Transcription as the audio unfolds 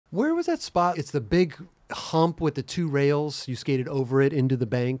Where was that spot? It's the big hump with the 2 rails. You skated over it into the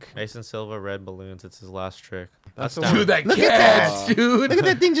bank. Mason Silva, red balloons. It's his last trick. That's down. Dude, that Look at that, dude. Look at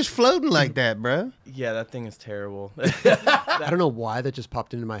that thing just floating like that, bro. Yeah, that thing is terrible. I don't know why that just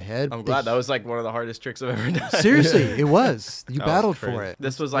popped into my head. I'm glad that was like one of the hardest tricks I've ever done. Seriously, it was. You That was battled crazy. for it.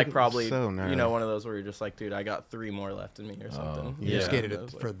 This was like probably, so gnarly. you know, one of those where you're just like, dude, I got 3 more left in me or something. You Yeah. skated It it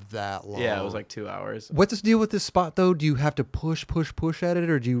was for like, that long. yeah, it was like 2 hours. What's the deal with this spot though? Do you have to push at it,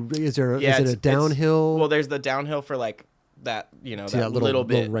 or do you? Is there? Yeah, is it a downhill? Well, there's the downhill for like that, you know, See that that little- little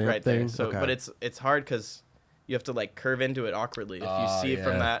bit little ramp right there. thing? So, Okay. but it's hard because you have to like curve into it awkwardly. If you Oh, see yeah.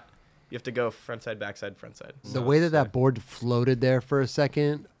 from that, you have to go front side, back side, front side. the way that board floated there for a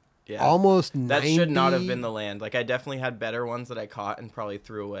second, Yeah. almost That 90. should not have been the land. Like I definitely had better ones that I caught and probably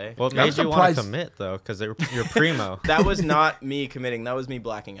threw away. Well, it I'm made you want surprised- to commit though, because you're primo. That was not me committing. That was me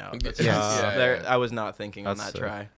blacking out. That's Yeah. just- Yeah, there, yeah. I was not thinking on That's that sick. try.